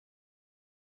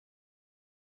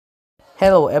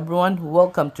Hello everyone,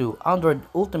 welcome to Android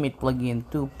Ultimate Plugin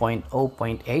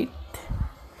 2.0.8,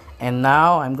 and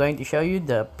now I'm going to show you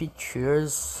the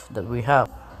features that we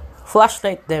have.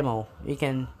 Flashlight demo. You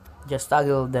can just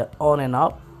toggle the on and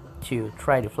off to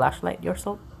try the flashlight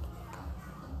yourself.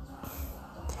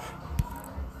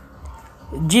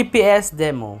 GPS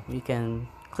demo. You can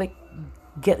click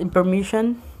get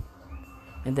information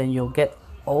and then you'll get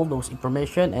all those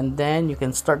information, and then you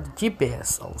can start the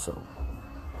GPS also.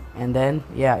 And then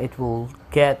it will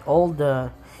get all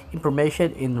the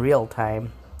information in real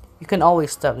time. You can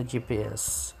always stop the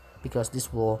GPS because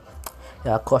this will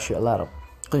cost you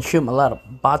consume a lot of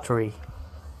battery.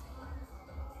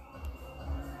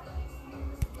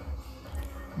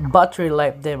 Battery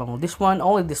life demo. This one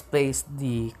only displays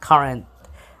the current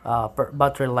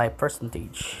battery life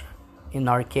percentage. In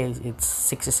our case it's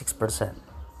 66%.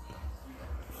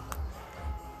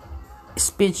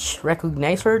 Speech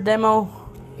recognizer demo.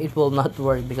 It will not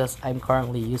work because I'm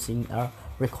currently using a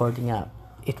recording app.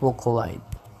 It will collide.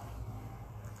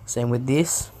 Same with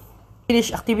this.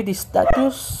 Finish activity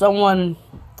status. Someone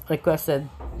requested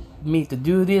me to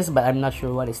do this, but I'm not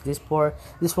sure what is this for.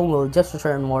 This one will just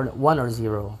return 1 or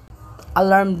 0.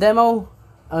 Alarm demo.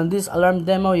 On this alarm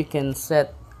demo, you can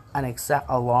set an exact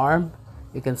alarm.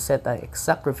 You can set an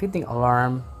exact repeating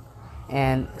alarm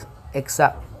and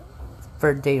exact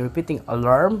per day repeating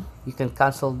alarm. You can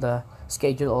cancel the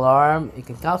schedule alarm. You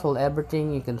can cancel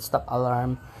everything. You can stop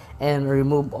alarm and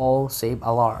remove all save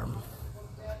alarm.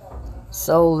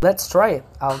 So let's try it.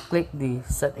 I'll click the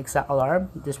set exact alarm.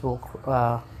 This will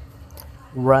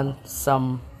run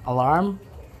some alarm,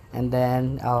 and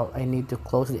then I need to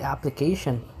close the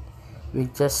application. We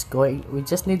just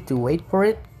need to wait for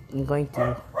it. I'm going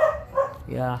to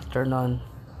turn on.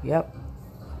 Yep,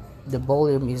 the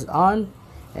volume is on,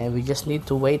 and we just need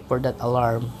to wait for that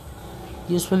alarm.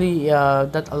 Usually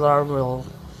that alarm will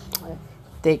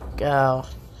take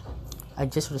I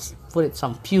just put it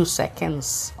some few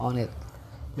seconds on it,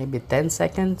 maybe 10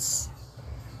 seconds.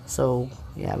 So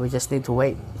we just need to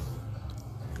wait.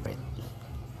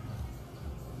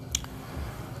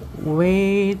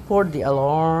 Wait for the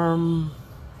alarm.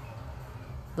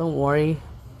 Don't worry,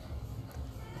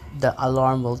 the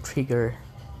alarm will trigger.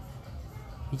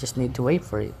 You just need to wait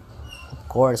for it. Of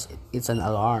course, it's an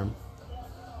alarm.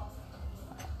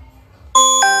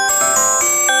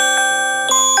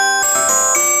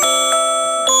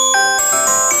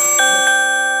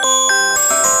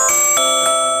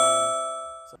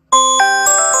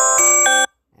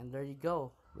 And there you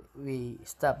go. We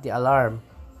stop the alarm.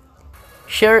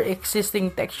 Share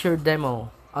existing texture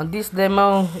demo. On this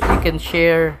demo, you can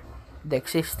share the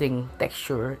existing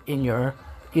texture in your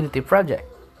Unity project.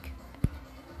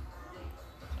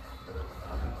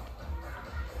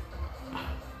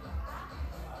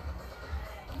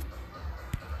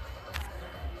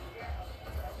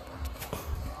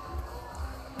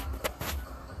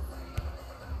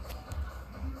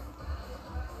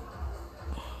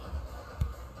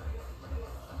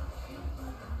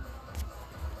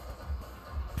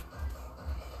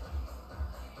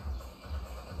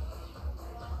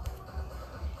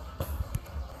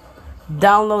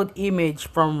 Download image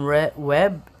from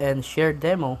web and share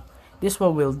demo. This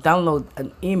one will download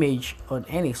an image on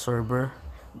any server,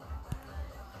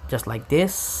 just like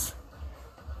this,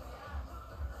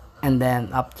 and then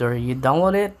after you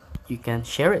download it, you can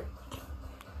share it.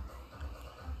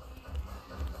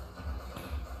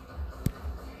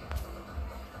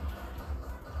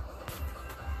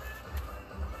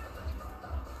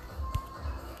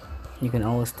 You can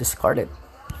always discard it.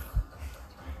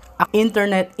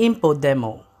 Internet info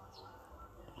demo.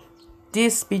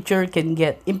 This feature can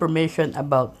get information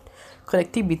about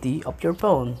connectivity of your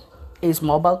phone. Is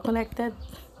mobile connected?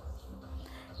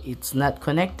 It's not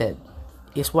connected.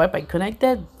 Is Wi-Fi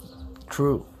connected?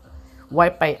 True.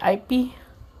 Wi-Fi IP?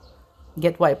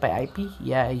 Get Wi-Fi IP?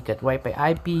 Yeah, you get Wi-Fi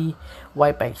IP,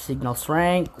 Wi-Fi signal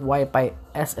strength, Wi-Fi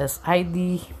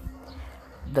SSID.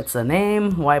 That's the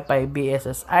name. Wi-Fi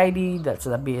BSSID. That's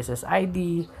the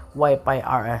BSSID. Wi-Fi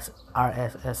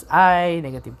RSSI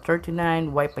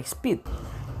 -39. Wi-Fi speed.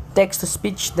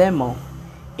 Text-to-speech demo.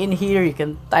 In here, you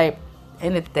can type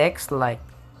any text like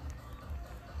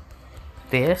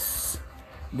this.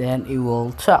 Then it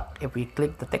will talk if we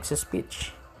click the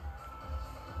text-to-speech.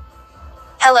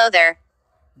 Hello there.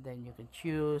 Then you can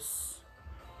choose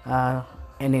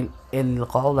any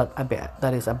locale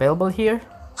that is available here.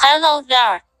 Hello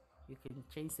there. You can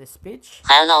change the speech.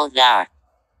 Hello there.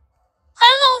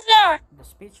 Hello there. The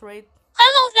speech rate.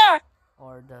 Hello there.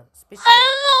 Or the speech rate.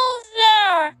 Hello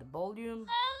there. The volume.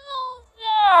 Hello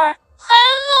there.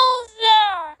 Hello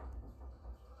there.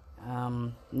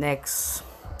 Next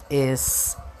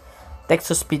is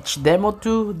text-to-speech demo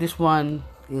 2. This one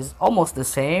is almost the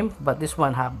same, but this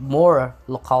one have more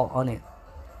locale on it.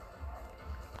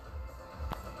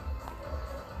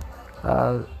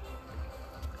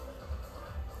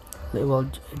 They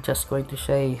will just going to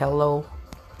say hello,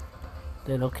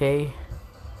 then okay.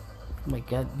 Oh my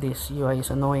god, this UI is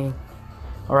annoying.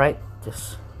 Alright,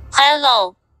 just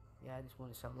hello, yeah, this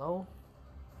one is hello.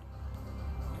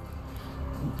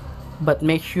 But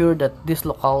make sure that this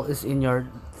locale is in your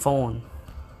phone.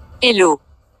 hello,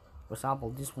 For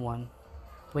example, this one,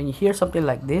 when you hear something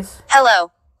like this,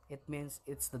 hello, it means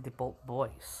it's the default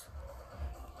voice.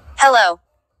 hello,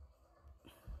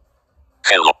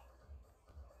 hello,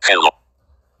 hello,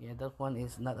 Yeah, that one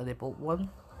is not a default one.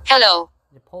 hello,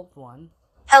 Default one,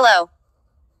 hello,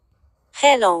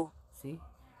 hello, see,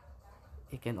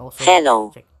 you can also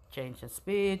hello, change the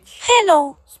speech,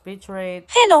 hello, speech rate,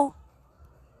 hello,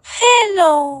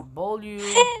 hello, volume.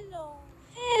 hello,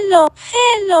 hello,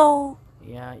 hello.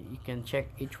 Yeah, you can check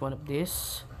each one of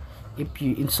these. If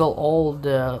you install all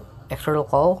the extra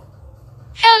locale,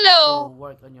 it will Hello.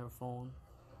 work on your phone.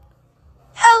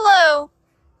 Hello.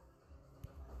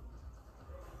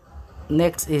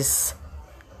 Next is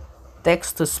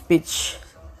text to speech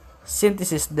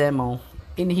synthesis demo.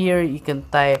 In here you can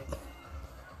type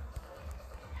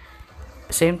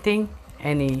same thing,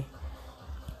 any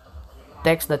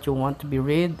text that you want to be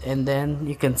read, and then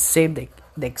you can save the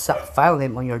exact file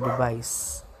name on your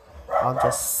device. I'll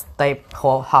just type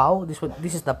how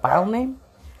this is the file name,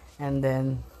 and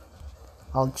then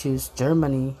I'll choose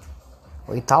Germany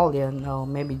or Italian or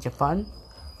maybe Japan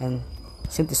and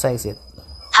synthesize it.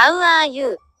 How are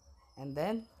you? And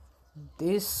then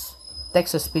this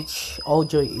text to speech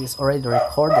audio is already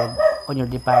recorded on your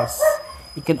device.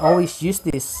 You can always use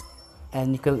this,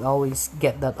 and you can always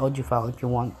get that audio file if you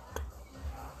want.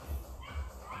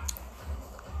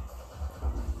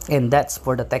 And that's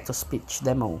for the text to speech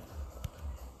demo.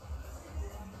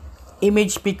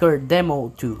 Image speaker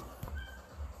demo 2.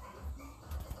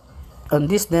 On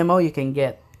this demo you can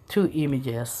get 2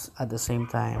 images at the same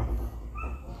time.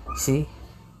 See?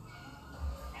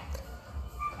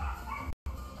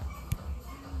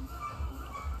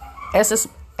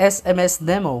 SMS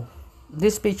demo.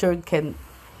 This feature can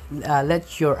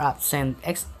let your app send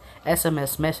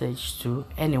SMS message to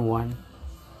anyone.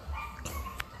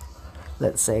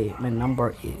 Let's say my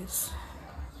number is,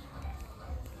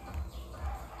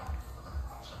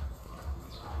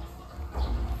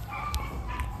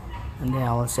 and then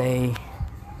I'll say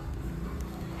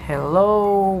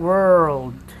hello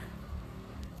world.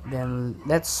 Then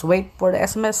let's wait for the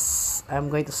SMS. I'm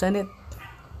going to send it.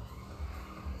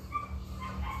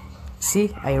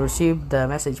 See, I received the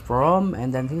message from,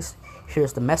 and then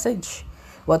here's the message.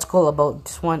 What's cool about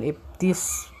this one, if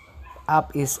this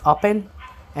app is open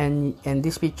and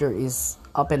this feature is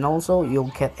open also,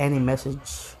 you'll get any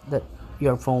message that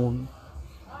your phone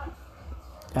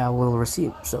will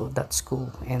receive. So that's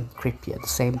cool and creepy at the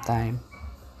same time.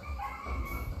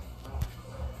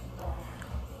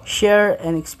 Share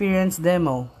an experience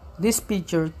demo. This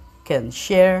feature can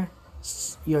share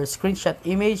your screenshot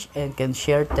image and can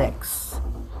share text.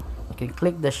 You can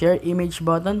click the share image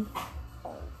button.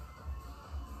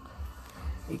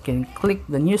 You can click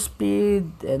the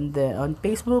newsfeed and on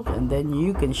Facebook, and then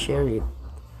you can share it.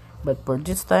 But for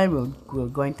this time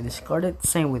we're going to discard it.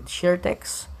 Same with share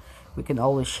text. We can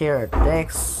always share a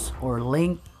text or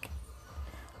link,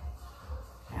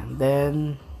 and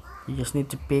then you just need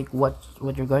to pick what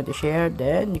you're going to share.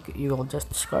 Then you will just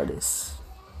discard this.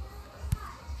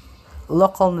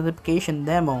 Local notification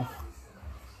demo.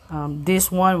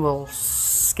 This one will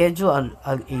schedule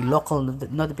a local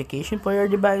notification for your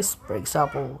device. For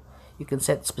example, you can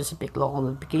set specific local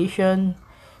notification.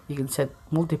 You can set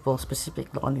multiple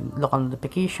specific local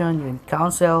notification. You can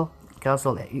cancel,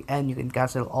 and you can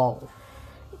cancel all.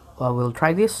 We'll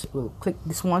try this. We'll click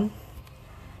this one,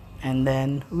 and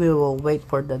then we will wait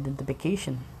for the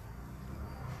notification.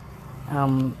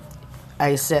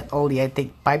 I set only, I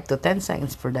think, 5 to 10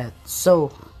 seconds for that.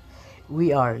 So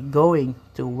we are going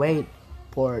to wait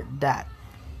for that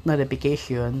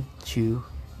notification to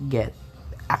get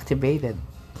activated.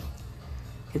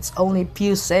 It's only a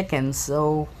few seconds,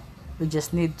 so we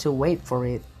just need to wait for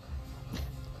it.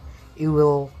 It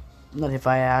will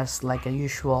notify us like a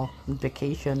usual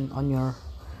notification on your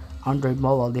Android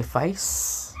mobile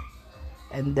device.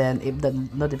 And then if the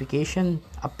notification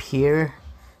appear,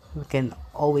 we can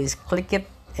always click it,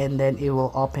 and then it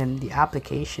will open the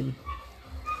application.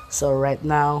 So right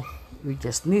now we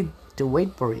just need to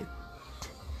wait for it,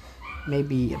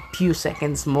 maybe a few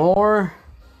seconds more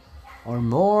or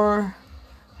more,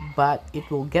 but it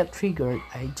will get triggered.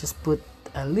 I just put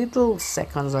a little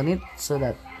seconds on it so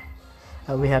that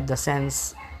we have the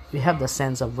sense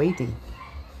of waiting.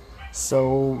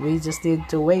 So we just need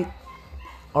to wait.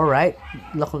 Alright,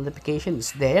 local notification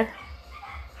is there,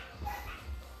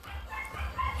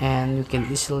 and you can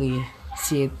easily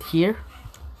see it here.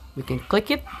 We can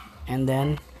click it and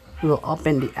then we will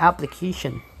open the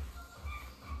application.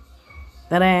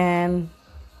 Ta-da!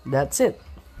 That's it.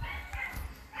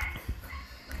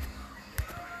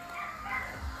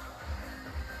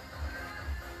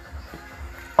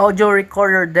 Audio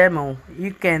recorder demo.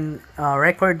 You can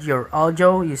record your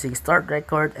audio using start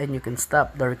record, and you can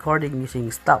stop the recording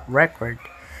using stop record.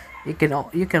 You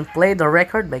can play the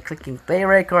record by clicking play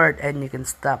record, and you can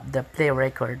stop the play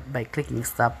record by clicking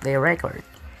stop play record.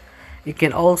 You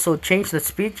can also change the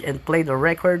speech and play the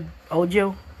record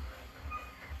audio.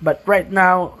 But right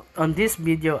now on this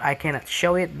video I cannot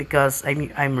show it because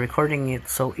I'm recording it,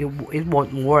 so it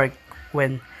won't work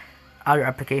when other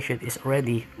application is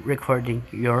already recording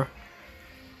your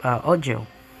audio.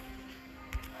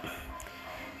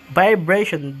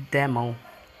 Vibration demo.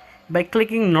 By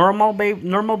clicking normal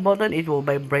button, it will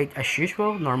vibrate as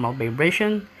usual, normal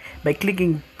vibration. By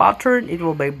clicking pattern, it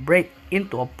will vibrate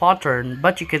into a pattern,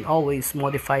 but you can always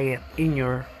modify it in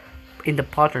the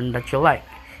pattern that you like.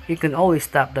 You can always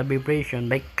stop the vibration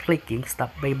by clicking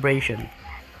stop vibration.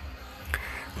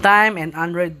 Time and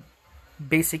Android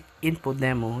basic input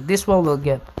demo. This one will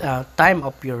get time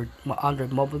of your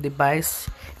Android mobile device.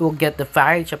 It will get the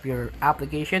files of your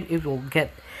application. It will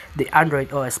get the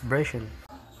Android OS version.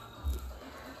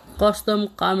 Custom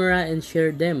camera and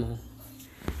share demo.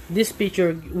 This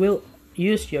feature will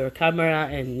use your camera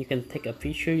and you can take a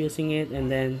picture using it,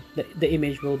 and then the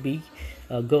image will be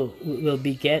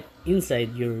get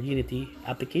inside your Unity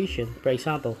application. For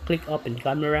example, click open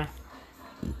camera,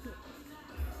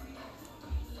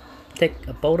 take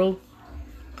a photo,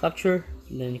 capture,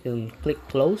 then you can click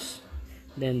close,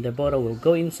 then the photo will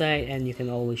go inside and you can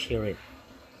always share it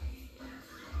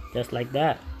just like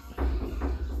that.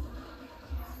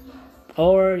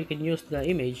 Or you can use the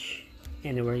image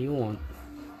anywhere you want.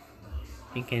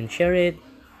 You can share it,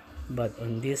 but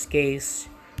in this case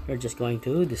you're just going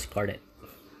to discard it.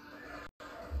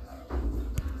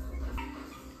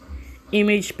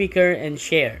 Image speaker and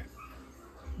share.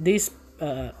 This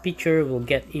picture will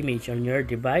get image on your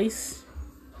device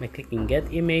by clicking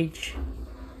get image.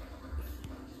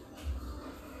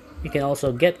 You can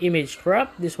also get image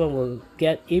crop. This one will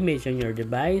get image on your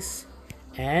device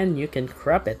and you can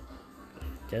crop it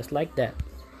just like that.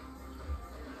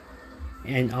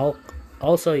 And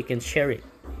also you can share it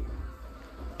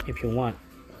if you want.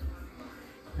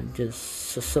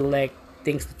 Just select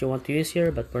things that you want to use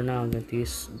here, but for now I'm going to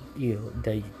use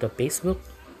the Facebook.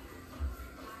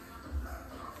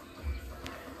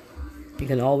 You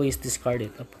can always discard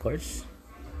it, of course.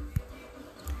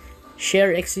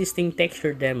 Share existing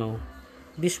texture demo.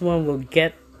 This one will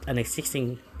get an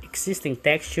existing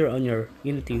texture on your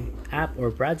Unity app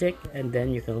or project, and then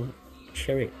you can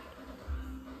share it.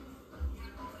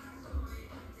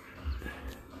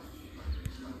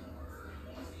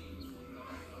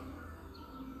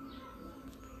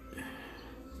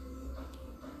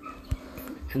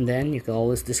 And then you can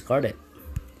always discard it.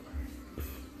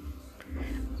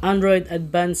 Android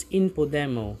Advanced Info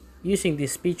Demo. Using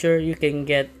this feature, you can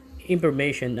get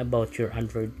information about your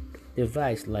Android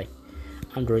device like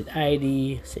Android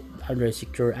ID, Android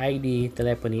Secure ID,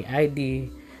 telephony ID,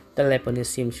 telephony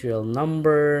SIM serial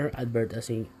number,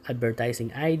 advertising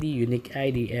ID, unique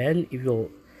ID, and if you'll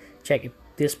check if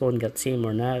this phone got SIM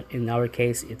or not. In our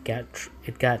case, it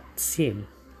got SIM.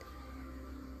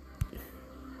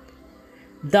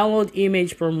 Download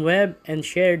image from web and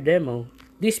share demo.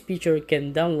 This feature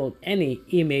can download any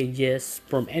images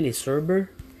from any server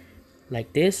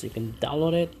like this. You can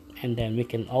download it and then we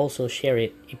can also share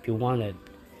it if you wanted.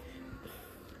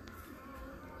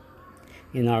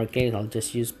 In our case, I'll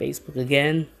just use Facebook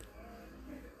again,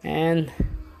 and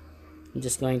I'm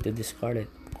just going to discard it,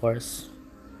 of course.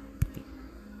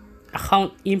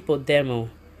 Account info demo.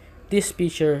 This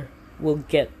feature will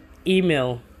get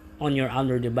email on your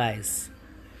Android device.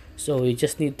 So you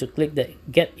just need to click the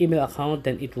get email account,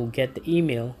 then it will get the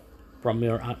email from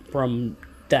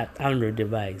that Android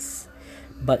device.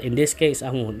 But in this case, I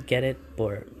won't get it,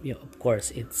 for of course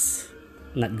it's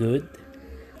not good.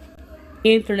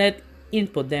 Internet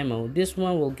info demo. This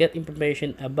one will get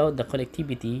information about the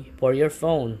connectivity for your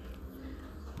phone.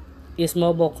 Is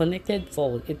mobile connected?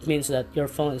 False. It means that your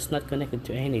phone is not connected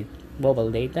to any mobile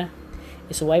data.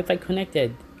 Is Wi-Fi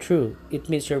connected? True. It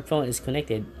means your phone is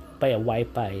connected by a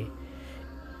Wi-Fi.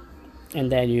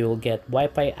 and then you will get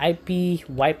Wi-Fi IP,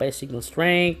 Wi-Fi signal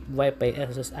strength, Wi-Fi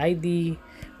SSID,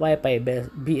 Wi-Fi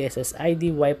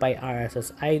BSSID, Wi-Fi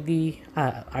RSSID,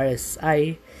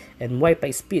 RSI, and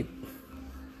Wi-Fi speed.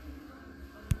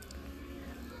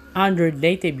 Android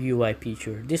native UI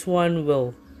feature. This one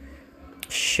will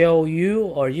show you,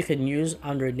 or you can use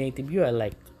Android native UI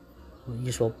like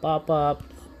usual pop-up,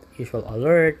 usual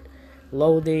alert,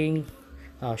 loading,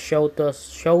 show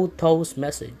toast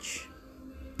message.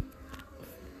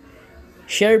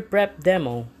 Shared Prep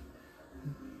demo.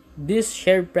 This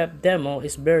shared prep demo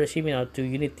is very similar to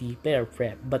Unity player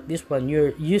prep, but this one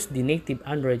you use the native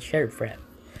Android shared prep.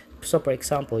 So for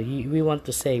example, we want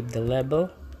to save the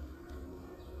level,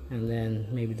 and then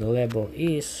maybe the level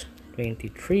is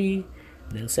 23,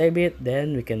 then save it,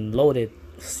 then we can load it.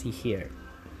 See here.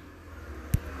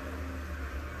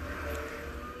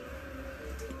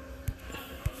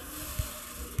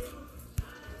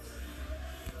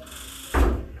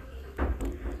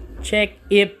 Check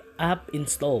if app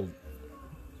installed.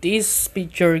 This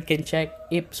feature can check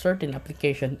if certain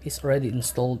application is already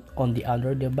installed on the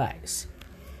Android device.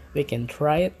 We can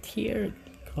try it here.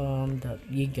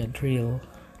 Gigadrill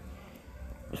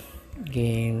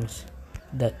games.aup,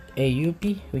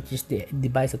 which is the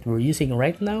device that we're using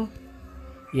right now.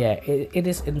 Yeah, it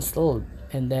is installed,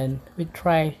 and then we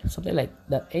try something like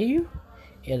 .au. It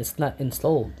is not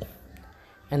installed,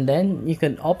 and then you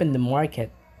can open the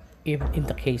market if in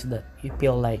the case that you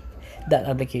feel like that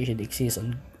application exists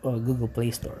on Google Play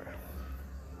Store,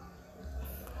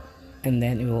 and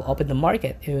then it will open the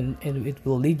market, and it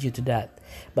will lead you to that.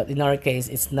 But in our case,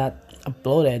 it's not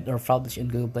uploaded or published in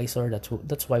Google Play Store.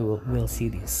 That's why we'll see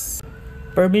this.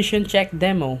 Permission check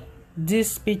demo.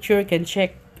 This feature can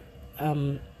check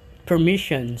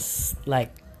permissions like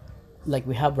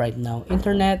we have right now: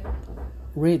 internet,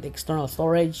 read external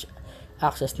storage,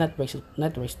 access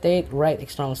network state, write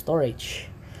external storage.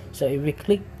 So if we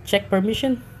click check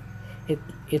permission,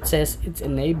 it says it's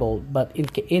enabled, but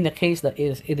in the case that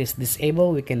it is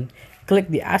disabled, we can click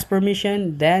the ask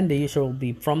permission. Then the user will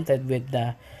be prompted with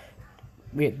the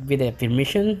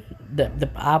permission. The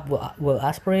app will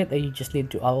ask for it, and you just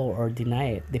need to allow or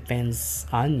deny it. Depends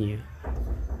on you.